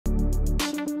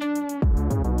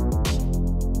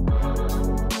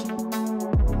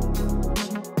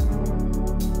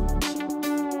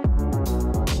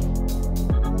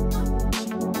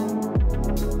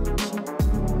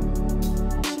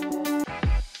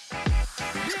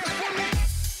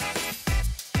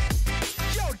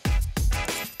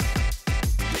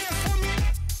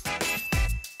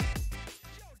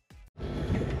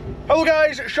Hello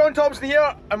guys, Shaun Thomson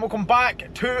here and welcome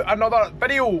back to another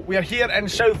video. We are here in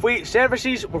Southwaite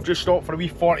Services. We've just stopped for a wee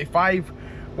 45.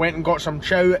 Went and got some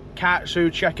chow katsu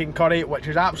chicken curry, which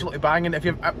is absolutely banging. If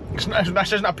you've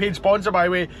this isn't a paid sponsor by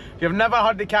the way. If you've never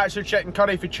had the katsu chicken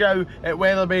curry for chow at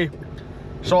Weatherby,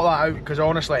 sort that out because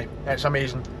honestly, it's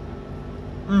amazing.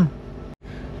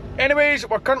 Anyways,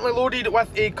 we're currently loaded with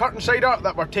a curtainsider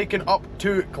that we're taking up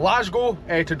to Glasgow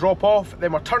to drop off.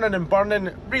 Then we're turning and burning,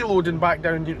 reloading back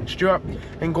down to Stewart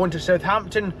and going to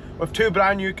Southampton with two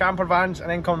brand new camper vans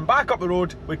and then coming back up the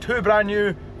road with two brand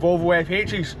new Volvo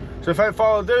FHs. So without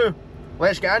further ado,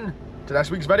 let's get in to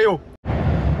this week's video.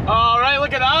 Alright,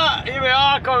 look at that. Here we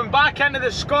are coming back into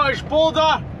the Scottish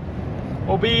border.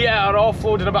 We'll be at our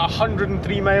offload in about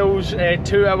 103 miles,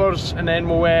 2 hours, and then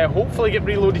we'll hopefully get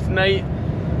reloaded tonight.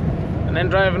 And then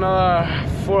drive another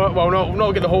we'll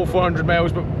not get the whole 400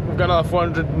 miles, but we've got another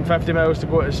 450 miles to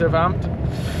go to Southampton.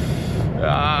 Look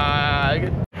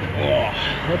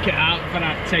at that for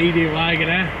a tidy wagon,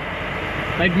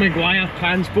 eh? Big Maguire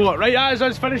transport. Right, as I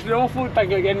was finishing the offload,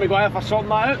 thank you again Maguire for sorting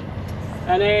that out.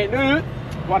 And now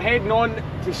we're heading on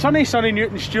to sunny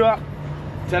Newton Stewart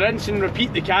to rinse and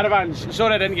repeat the caravans.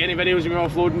 Sorry I didn't get any videos of me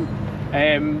offloading.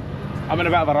 I'm in a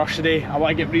bit of a rush today. I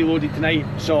want to get reloaded tonight,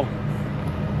 so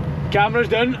camera's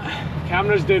down.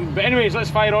 But anyways, let's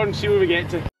fire on and see where we get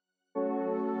to.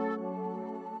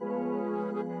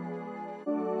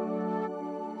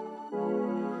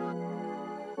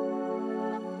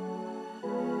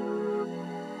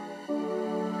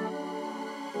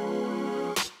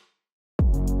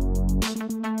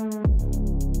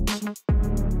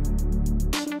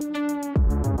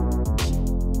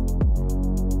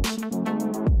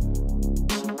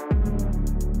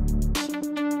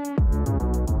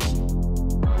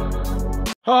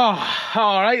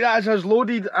 Alright, that is us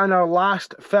loaded and our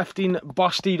last 15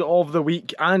 busted of the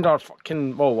week and our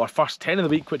our first 10 of the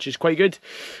week, which is quite good.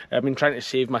 I've been trying to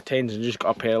save my 10s and just got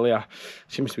up earlier.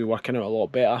 Seems to be working out a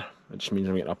lot better. It just means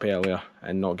I'm getting up earlier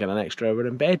and not getting an extra hour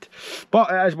in bed.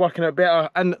 But it is working out better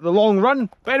in the long run.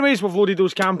 But anyways, we've loaded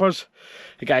those campers.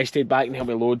 The guy stayed back and helped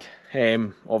me load.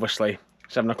 Obviously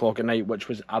 7 o'clock at night, which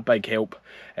was a big help,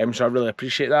 so I really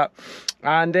appreciate that.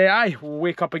 And we'll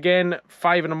wake up again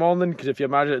 5 in the morning, because if you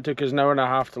imagine it took us an hour and a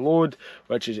half to load,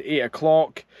 which is 8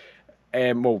 o'clock,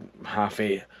 well, half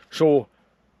 8, so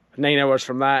 9 hours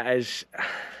from that is,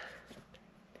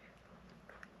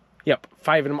 yep,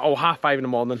 half 5 in the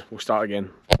morning, we'll start again.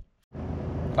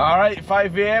 Alright,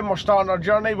 5 AM, we're starting our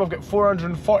journey. We've got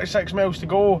 446 miles to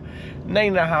go,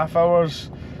 9.5 hours.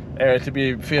 To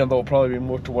be fair, there'll probably be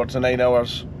more towards the 9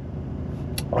 hours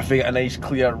if we get a nice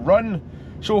clear run.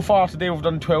 So far today we've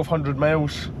done 1200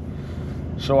 miles.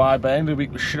 So by the end of the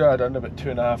week we should have done about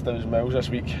 2,500 miles this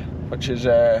week, which is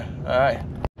aye.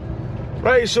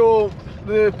 Right, so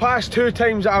the past 2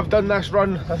 times that I've done this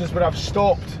run, this is where I've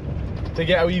stopped to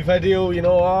get a wee video, you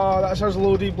know, that's us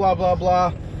loaded, blah blah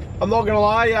blah. I'm not gonna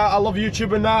lie, I love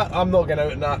YouTube and that. I'm not getting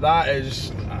out in that.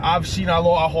 I've seen a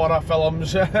lot of horror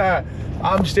films.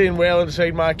 I'm staying well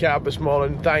inside my cab this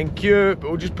morning, thank you.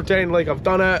 But we'll just pretend like I've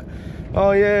done it.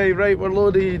 Oh yeah, right, we're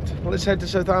loaded. Let's head to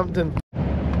Southampton.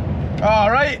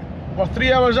 Alright, we're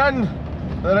 3 hours in.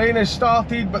 The rain has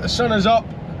started, but the sun is up.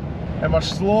 And we're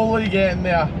slowly getting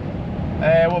there.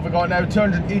 What have we got now?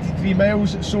 283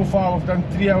 miles. So far we've done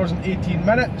 3 hours and 18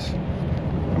 minutes.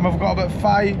 And we've got about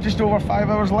just over 5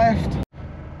 hours left.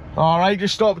 Alright,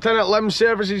 just stopped in at Lim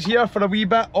Services here for a wee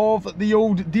bit of the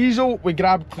old diesel. We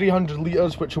grabbed 300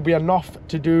 litres, which will be enough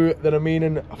to do the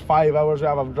remaining 5 hours we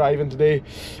have of driving today.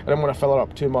 I didn't want to fill her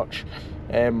up too much.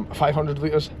 500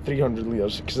 litres, 300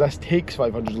 litres, because this takes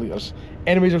 500 litres.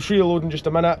 Anyways, I'll show you a load in just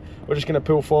a minute. We're just going to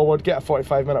pull forward, get a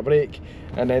 45-minute break,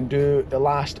 and then do the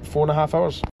last 4.5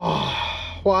 hours. Oh,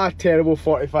 what a terrible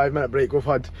 45-minute break we've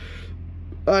had.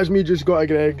 That's me just got a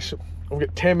Greggs. I've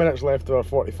got 10 minutes left of our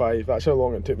 45. That's how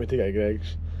long it took me to get a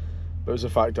Greggs. But it was the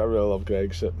fact that I really love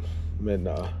Greggs that meant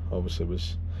that I obviously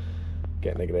was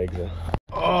getting a Greggs there.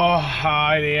 Oh,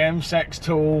 hi, the M6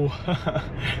 toll.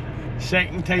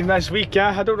 Second time this week,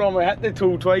 I don't normally hit the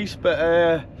toll twice, but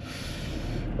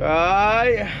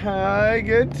aye,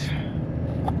 good.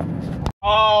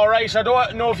 Alright, so I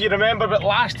don't know if you remember, but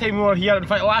last time we were here, in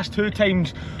fact the last 2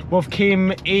 times, we've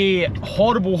came a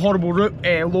horrible route,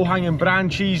 low-hanging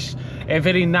branches, a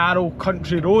very narrow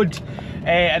country road,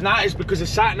 and that is because the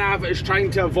sat-nav is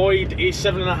trying to avoid a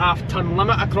 7.5 tonne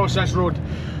limit across this road.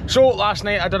 So last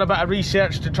night I did a bit of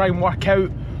research to try and work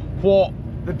out what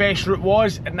the best route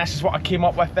was, and this is what I came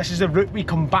up with. This is the route we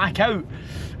come back out,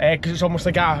 because it's almost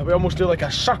like we almost do like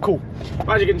a circle.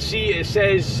 As you can see, it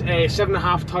says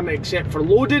 7.5 tonne except for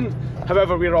loading.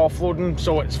 However, we're offloading,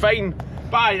 so it's fine.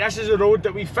 But aye, this is a road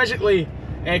that we physically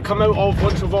come out of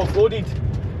once we've offloaded,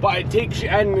 but it takes you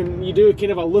in and you do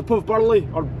kind of a loop of Burley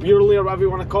or Burley or whatever you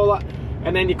want to call it,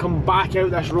 and then you come back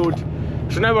out this road.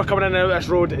 So now we're coming in and out this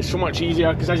road. It's so much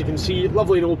easier because, as you can see,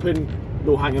 lovely and open,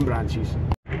 no hanging branches.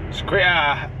 It's quite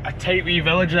a tight wee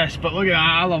village this, but look at that.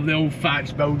 I love the old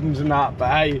thatched buildings and that. But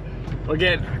aye,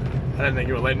 again, I didn't think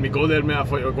you were letting me go there, mate. I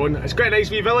thought you were going. It's quite a nice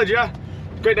wee village, yeah.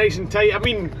 It's quite nice and tight. I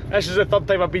mean, this is the third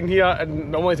time I've been here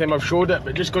and the only time I've showed it,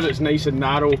 but just because it's nice and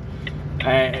narrow,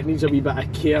 it needs a wee bit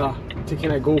of care to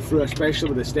kind of go through, especially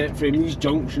with the step frame. These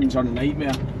junctions are a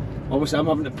nightmare. Obviously I'm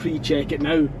having to pre-check it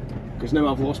now because now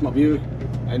I've lost my view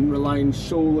and relying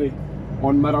solely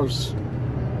on mirrors.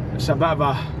 It's a bit of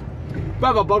a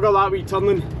bugger, that wee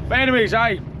turning. But anyways,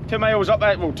 aye, 2 miles up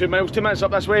that, well 2 miles, 2 minutes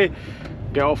up this way,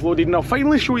 get offloaded, and I'll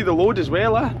finally show you the load as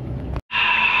well, eh?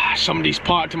 Somebody's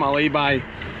parked in my lay-by.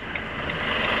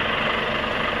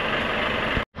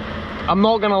 I'm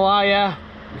not gonna lie, yeah,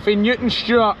 from Newton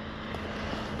Stewart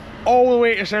all the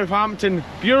way to Southampton,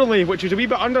 Burley, which is a wee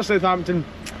bit under Southampton,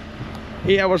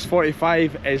 8 hours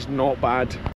 45 is not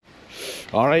bad.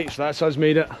 Alright, so that's us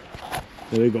made it.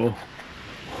 There we go.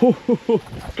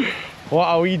 What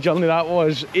a wee journey that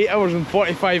was. 8 hours and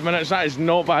 45 minutes, that is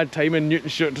not bad time in Newton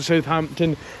Stewart to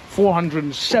Southampton.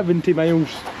 470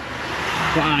 miles.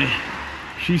 But aye,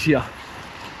 she's here.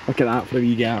 Look at that for a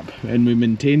wee gap. And we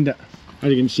maintained it.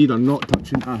 As you can see, they're not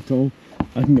touching at all.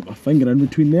 I can get my finger in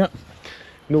between there.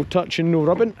 No touching, no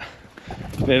rubbing.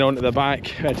 Then onto the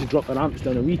back, I had to drop the ramps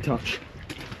down a wee touch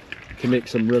to make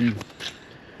some room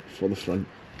for the front.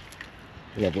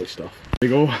 Lovely stuff. There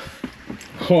we go.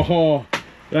 Oh,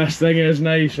 this thing is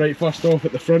nice. Right, first off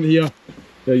at the front here,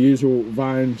 the usual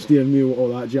van, steering wheel, all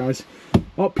that jazz.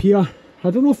 Up here, I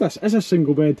don't know if this is a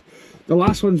single bed. The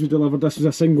last ones we delivered, this was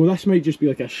a single. This might just be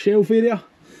like a shelf area.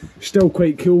 Still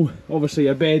quite cool. Obviously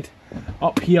a bed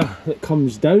up here that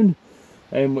comes down,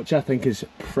 which I think is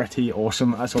pretty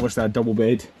awesome. That's obviously a double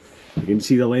bed. You can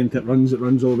see the length it runs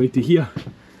all the way to here.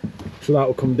 So that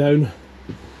will come down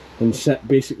and sit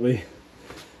basically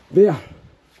there,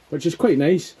 which is quite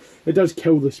nice. It does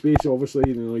kill the space, obviously,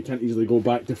 you know, you can't easily go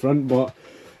back to front, but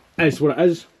it's what it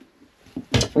is.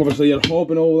 Obviously your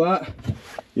hob and all that,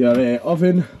 your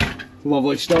oven,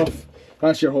 lovely stuff.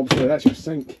 That's your hob, sorry, that's your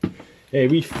sink.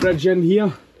 Wee fridge in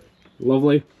here,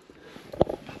 lovely.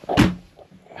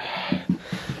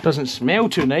 Doesn't smell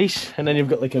too nice. And then you've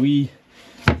got like a wee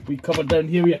cupboard down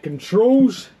here with your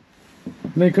controls.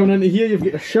 And then coming into here you've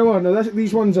got a shower. Now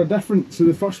these ones are different. So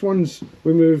the first ones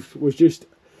we moved was just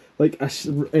like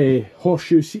a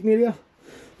horseshoe seating area.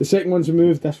 The second ones we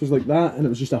moved, this was like that, and it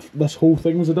was just this whole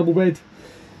thing was a double bed.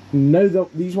 Now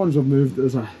that these ones have moved,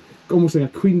 there's almost like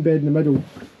a queen bed in the middle,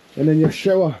 and then your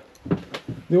shower.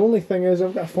 The only thing is,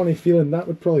 I've got a funny feeling that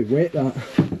would probably wet that.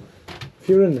 If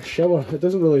you're in the shower, it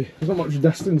doesn't really, there's not much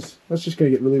distance. That's just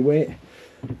going to get really wet.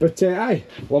 But aye,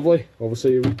 lovely.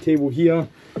 Obviously your table here,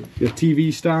 your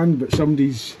TV stand, but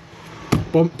somebody's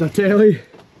bumped a telly.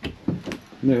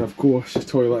 And then of course the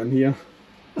toilet in here.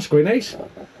 That's quite nice.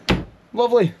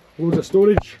 Lovely. Loads of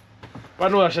storage. But I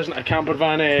know this isn't a camper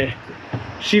van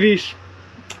series,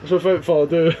 so without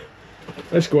further ado,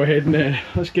 let's go ahead and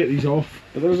let's get these off.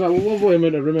 But there's a lovely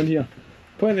amount of room in here.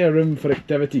 Plenty of room for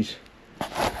activities.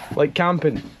 Like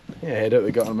camping. Yeah, head out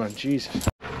the gutter, man, Jesus.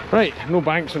 Right, no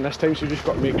banks on this time, so we've just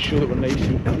got to make sure that we're nice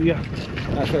and clear.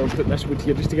 That's why I'll put this wood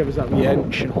here, just to give us that wee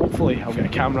inch, and hopefully I'll get a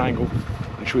camera angle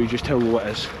and show you just how low it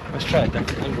is. Let's try a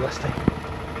different angle this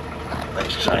time.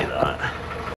 Let's try that.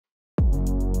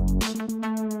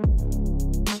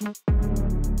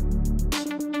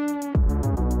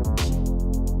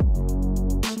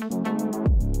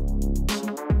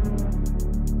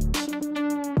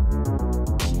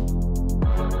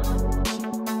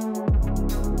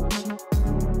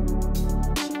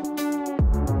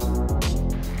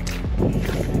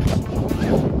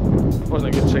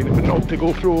 Wasn't a good sign of a job to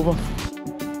go through over.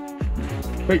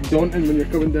 Quite daunting when you're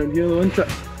coming down here though, isn't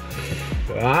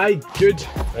it? Aye, good.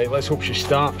 Right, let's hope she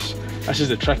starts. This is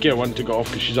the trickier one to get off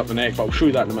because she's up the neck, but I'll show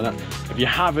you that in a minute. If you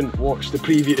haven't watched the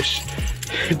previous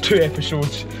 2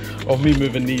 episodes of me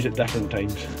moving these at different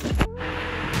times.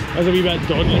 That's a wee bit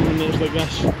daunting when it's like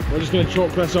this. We're just going to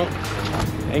chalk this up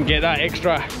and get that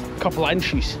extra couple of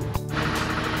inches.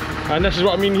 And this is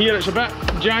what I mean here, it's a bit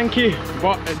janky,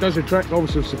 but it does the trick.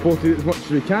 Obviously supported it as much as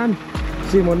we can.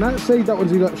 Same on that side, that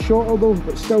one's a bit shorter though,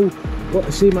 but still got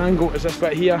the same angle as this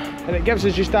bit here. And it gives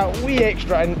us just that wee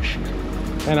extra inch.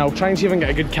 And I'll try and see if I can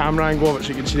get a good camera angle of it so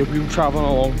you can see the wheel travelling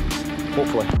along,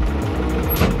 hopefully.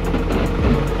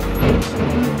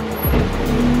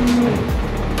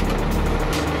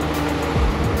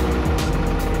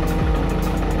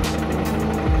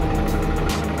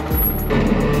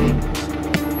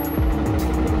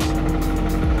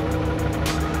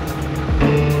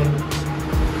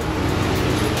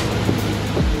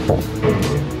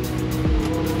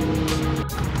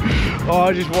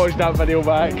 I just watched that video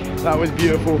back. That was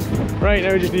beautiful. Right,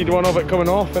 now we just need one of it coming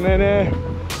off, and then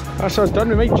that's us done.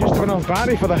 We might just have enough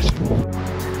battery for this.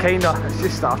 Kinda, it's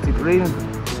just started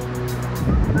raining.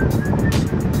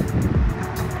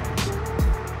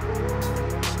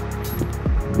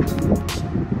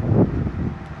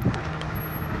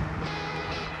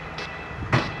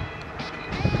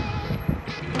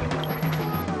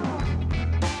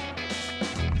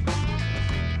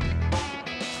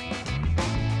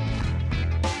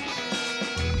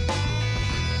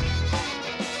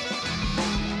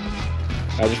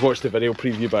 I just watched the video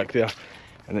preview back there,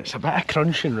 and it's a bit of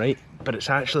crunching, right? But it's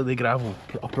actually the gravel,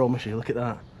 I promise you. Look at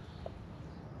that.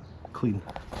 Clean.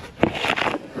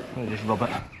 I just rub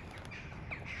it.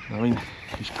 I mean,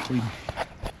 just clean.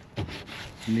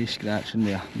 No scratching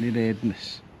there, no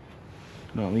redness.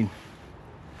 You know what I mean?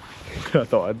 I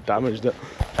thought I'd damaged it.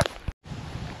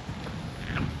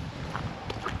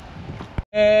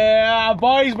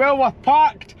 Boys, well, we're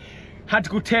parked. Had to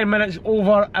go 10 minutes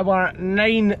over our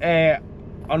 9.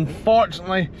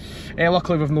 Unfortunately,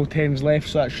 luckily we've no 10s left,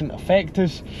 so that shouldn't affect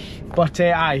us. But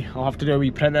aye, I'll have to do a wee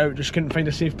print out. Just couldn't find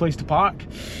a safe place to park.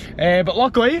 But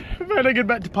luckily, we found a good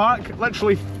bit to park.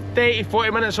 Literally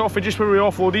 30-40 minutes off of just where we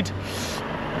offloaded.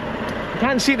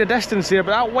 Can't see the distance there,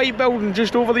 but that white building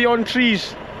just over the yon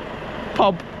trees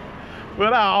pub.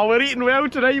 We're eating well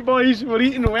tonight, boys. We're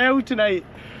eating well tonight.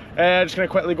 Just gonna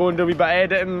quickly go and do a wee bit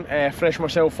of editing, freshen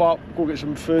myself up, go get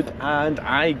some food, and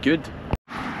aye, good.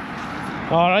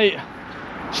 Alright,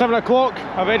 7 o'clock,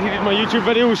 I've edited my YouTube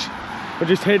videos. We're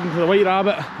just heading to the White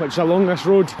Rabbit, which is along this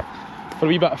road, for a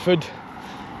wee bit of food.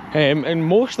 And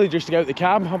mostly just to get out the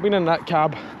cab. I've been in that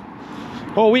cab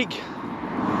all week.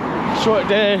 So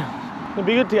it'd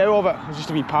be good to get out of it. There's just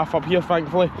a wee path up here,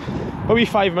 thankfully. A wee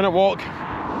 5-minute walk.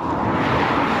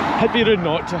 It'd be rude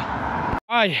not to.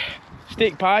 Aye,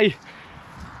 steak pie,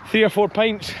 3 or 4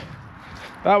 pints.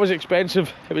 That was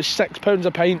expensive. It was £6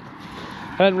 a pint.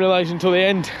 I didn't realise until the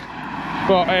end,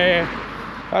 but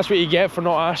that's what you get for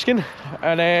not asking.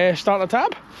 And starting a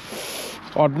tab,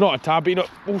 or not a tab, but you know,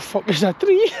 oh fuck, is that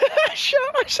 3?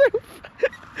 Shut myself.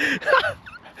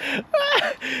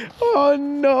 Oh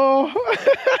no.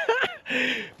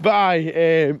 But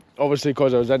aye, obviously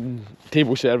because I was in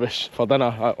table service for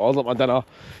dinner, I ordered my dinner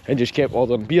and just kept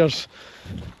ordering beers,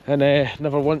 and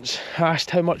never once asked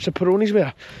how much the Peronis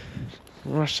were.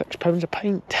 They're £6 a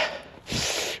pint.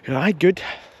 Aye, good.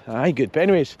 Aye, good. But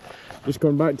anyways, just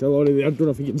going back to the lorry there. I don't know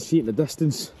if you can see it in the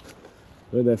distance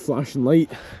with the flashing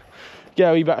light. Get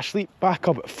a wee bit of sleep, back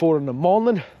up at 4 in the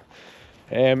morning.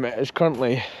 It's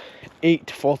currently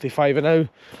 8:45 now,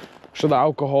 so the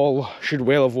alcohol should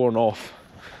well have worn off.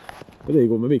 But there you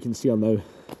go, maybe you can see her now.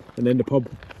 And then the pub,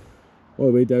 all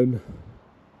the way down,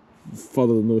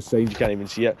 further than those signs, you can't even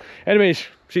see it. Anyways,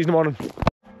 see you in the morning.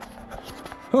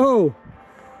 Oh!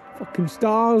 Fucking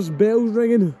stars, bells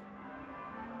ringing.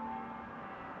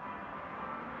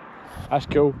 That's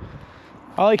cool.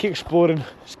 I like exploring,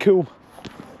 it's cool.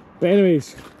 But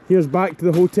anyways, here's back to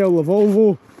the hotel, the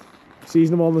Volvo. See you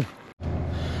in the morning.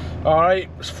 Alright,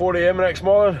 it's 4 AM next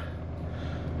morning.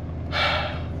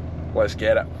 Let's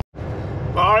get it.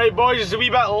 Alright boys, it's a wee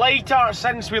bit lighter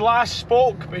since we last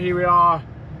spoke, but here we are,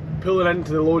 pulling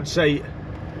into the load site.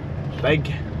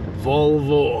 Big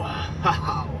Volvo.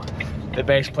 The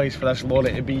best place for this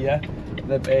lorry to be, yeah?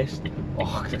 The best.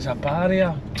 Oh, it's a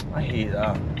barrier. I hate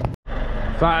that.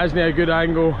 That isn't a good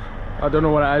angle. I don't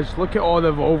know what it is. Look at all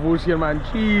the Volvos here, man.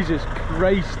 Jesus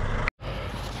Christ.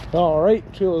 Alright,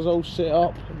 trailer's all set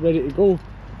up, ready to go.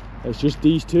 It's just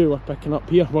these two we're picking up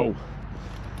here. Well,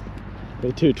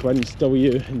 the two twins,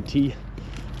 W and T.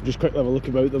 Just quickly have a look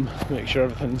about them, make sure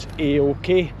everything's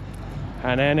A-OK.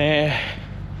 And then,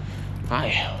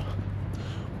 aye.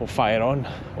 We'll fire on,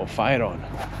 we'll fire on.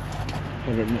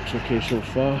 Everything looks okay so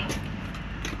far.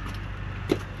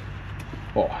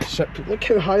 Oh, look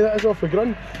how high that is off the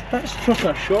ground. That's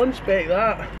proper Shaun spec,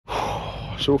 that.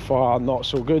 So far, not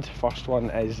so good. First one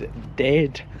is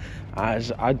dead as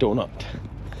a donut.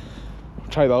 We'll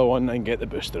try the other one and get the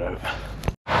booster out.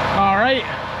 Alright,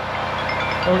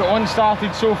 we've got one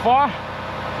started so far.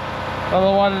 The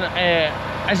other one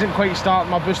isn't quite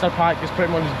starting. My booster pack is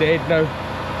pretty much dead now.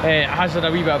 It has had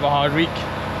a wee bit of a hard week,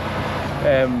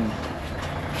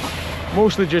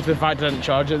 mostly due to the fact I didn't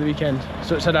charge it at the weekend,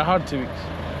 so it's had a hard 2 weeks.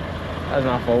 That's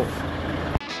my fault.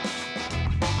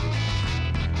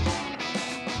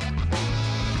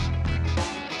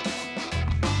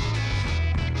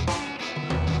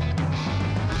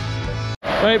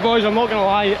 Right boys, I'm not going to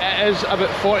lie, it is about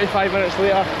 45 minutes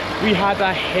later. We had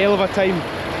a hell of a time.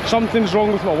 Something's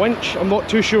wrong with my winch, I'm not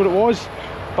too sure what it was.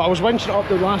 But I was winching it up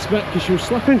the last bit because she was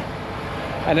slipping.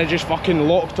 and it just fucking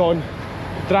locked on,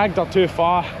 dragged her too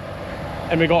far,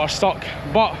 and we got her stuck.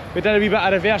 But we did a wee bit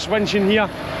of reverse winching here,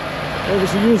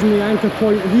 obviously using the anchor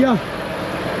point here,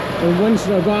 and winching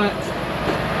her back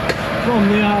from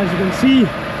there, as you can see,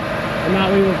 and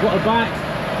that way we've got her back,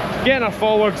 getting her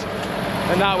forward,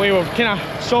 and that way we've kind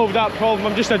of solved that problem.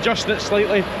 I'm just adjusting it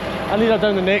slightly. I need her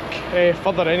down the neck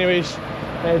further anyways,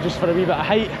 just for a wee bit of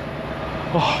height.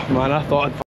 Oh man, I thought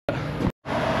I'd f*** it.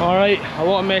 Alright, a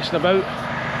lot of messing about.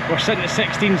 We're sitting at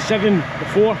 16.7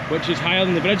 before, which is higher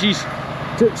than the bridges.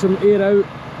 Took some air out,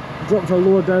 dropped her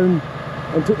lower down,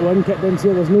 and took the wind kit down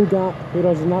here. There's no gap,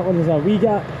 whereas in that one there's a wee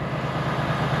gap.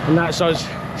 And that's us,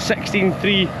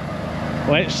 16.3.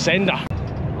 Let's send her.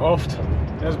 Oft.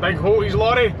 There's Big Hoty's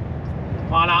lorry.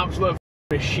 Man, absolute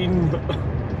machine.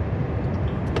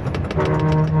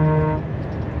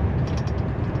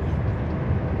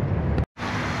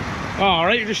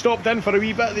 Alright, just stopped in for a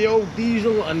wee bit of the old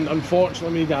diesel, and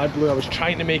unfortunately my dad blew. I was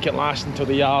trying to make it last until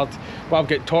the yard, but I've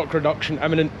got torque reduction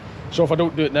imminent, so if I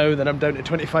don't do it now then I'm down to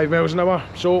 25 miles an hour.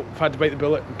 So I've had to bite the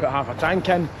bullet and put half a tank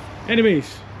in.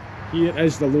 Anyways, here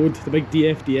is the load, the big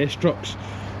DFDS trucks,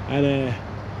 and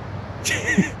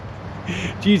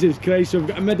Jesus Christ, so we've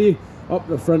got a midi up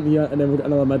the front here, and then we've got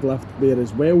another mid-lift there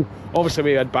as well. Obviously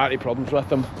we had battery problems with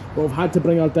them, but we've had to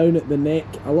bring her down at the neck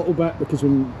a little bit, because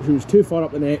when she was too far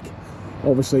up the neck,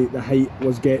 obviously the height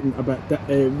was getting a bit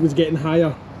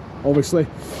higher, obviously.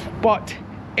 But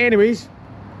anyways,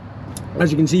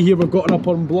 as you can see here, we've got it up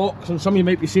on blocks, and some of you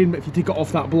might be saying, but if you take it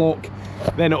off that block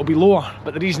then it'll be lower.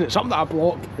 But the reason it's up that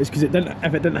block is because if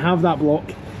it didn't have that block,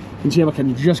 you can see if I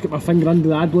can just get my finger under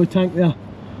the AdBlue tank there,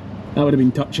 that would have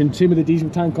been touching. Same with the diesel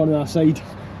tank on the other side,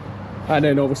 and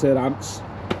then obviously the ramps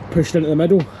pushed into the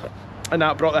middle, and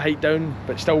that brought the height down,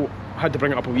 but still had to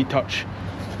bring it up a wee touch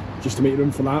just to make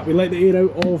room for that. We let the air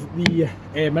out of the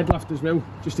mid-lift as well,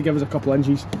 just to give us a couple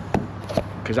inches,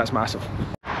 because that's massive.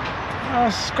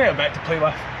 That's quite a bit to play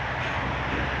with.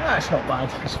 That's not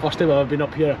bad. It's the first time I've been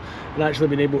up here and actually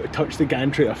been able to touch the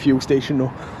gantry at a fuel station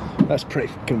though. That's pretty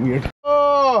fucking weird.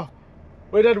 Oh,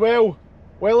 we did well.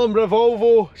 Wellingborough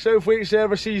Volvo, Southweight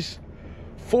Services,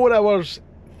 4 hours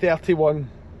 31.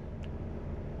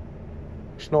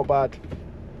 It's not bad.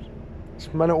 It's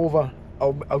a minute over.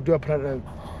 I'll do a print out.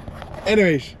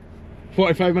 Anyways,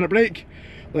 45-minute break.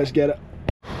 Let's get it.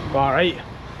 Alright,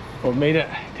 we've made it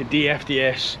to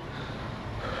DFDS,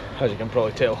 as you can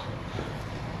probably tell.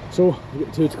 So, we've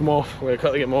got two to come off. We're going to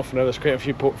quickly get them off now. There's quite a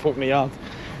few folk in the yard.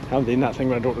 I'm doing that thing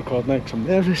when I don't record now because I'm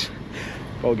nervous.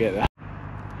 But I'll get there.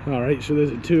 Alright, so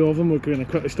there's two of them. We're going to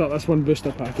quickly start this one.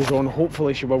 Booster pack is on.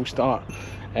 Hopefully she will start.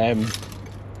 Because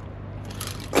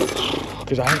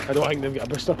I don't think they've got a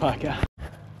booster pack yet.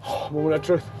 Oh, moment of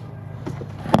truth.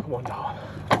 Come on, darling.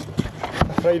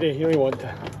 A Friday, you know you want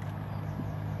to.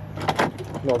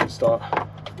 Not a good start.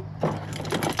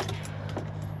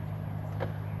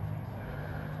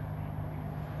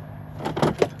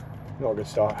 Not a good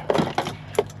start.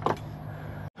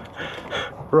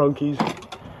 Wrong keys.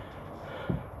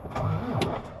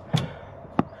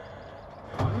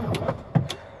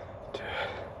 2,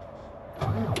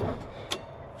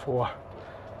 4,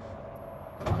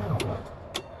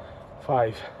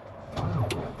 5.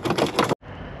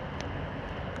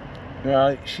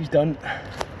 Right, she's done.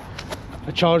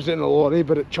 I charged it in the lorry,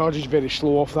 but it charges very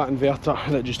slow off that inverter,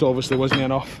 and it just obviously wasn't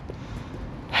enough.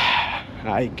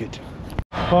 Aye, good.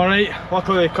 Alright,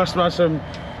 luckily the customer has some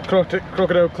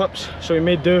crocodile clips, so we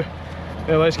made do.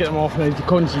 Let's get them off now to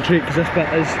concentrate, because this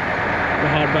bit is the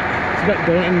hard bit. It's a bit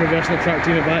daunting reversing the track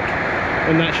unit back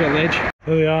on that short ledge.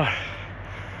 There they are,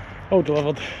 all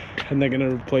delivered, and they're going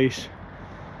to replace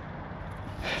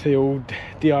the old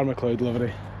DR McLeod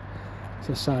livery. It's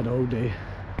a sad old day.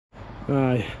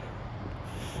 Aye,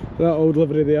 that old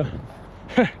livery there.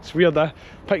 It's weird, I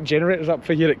picked generators up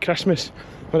for here at Christmas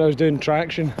when I was doing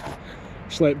traction.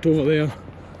 Slept over there.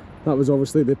 That was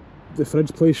obviously the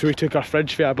fridge place, so we took our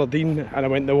fridge for Aberdeen and I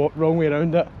went the wrong way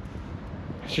around it.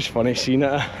 It's just funny seeing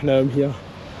it. Now I'm here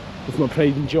with my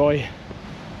pride and joy,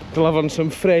 delivering some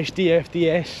fresh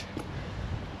DFDS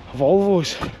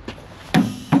Volvos.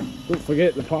 Don't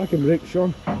forget the parking brake,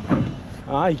 Shaun.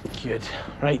 Aye, good.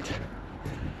 Right,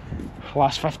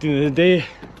 last 15 of the day.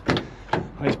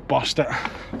 Let's bust it.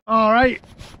 Alright,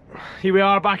 here we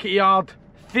are back at yard.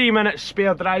 3 minutes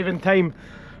spare driving time.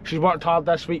 She's worked hard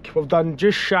this week. We've done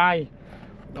just shy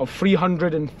of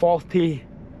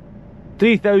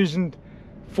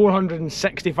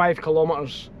 363,465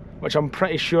 kilometres, which I'm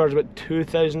pretty sure is about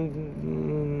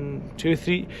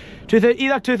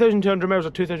either 2,200 miles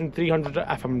or 2,300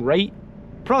 if I'm right.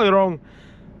 Probably wrong,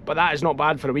 but that is not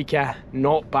bad for a week, yeah.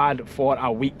 Not bad for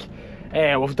a week.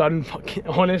 We've done,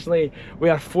 honestly, we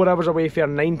are 4 hours away for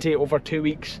 90 over 2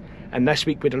 weeks, and this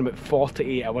week we've done about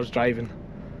 48 hours driving.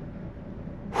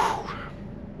 Whew.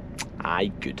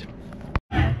 Aye, good.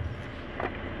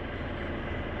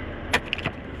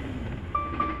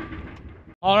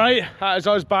 Alright, that is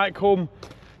us back home.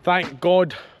 Thank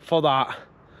God for that.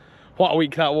 What a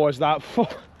week that was. That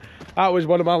was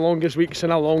one of my longest weeks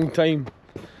in a long time.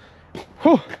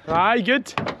 Whew. Aye,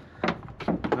 good.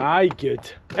 Aye, good.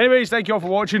 Anyways, thank you all for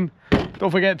watching.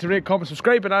 Don't forget to rate, comment,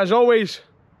 subscribe, and as always,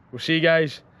 we'll see you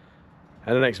guys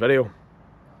in the next video.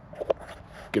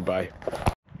 Goodbye.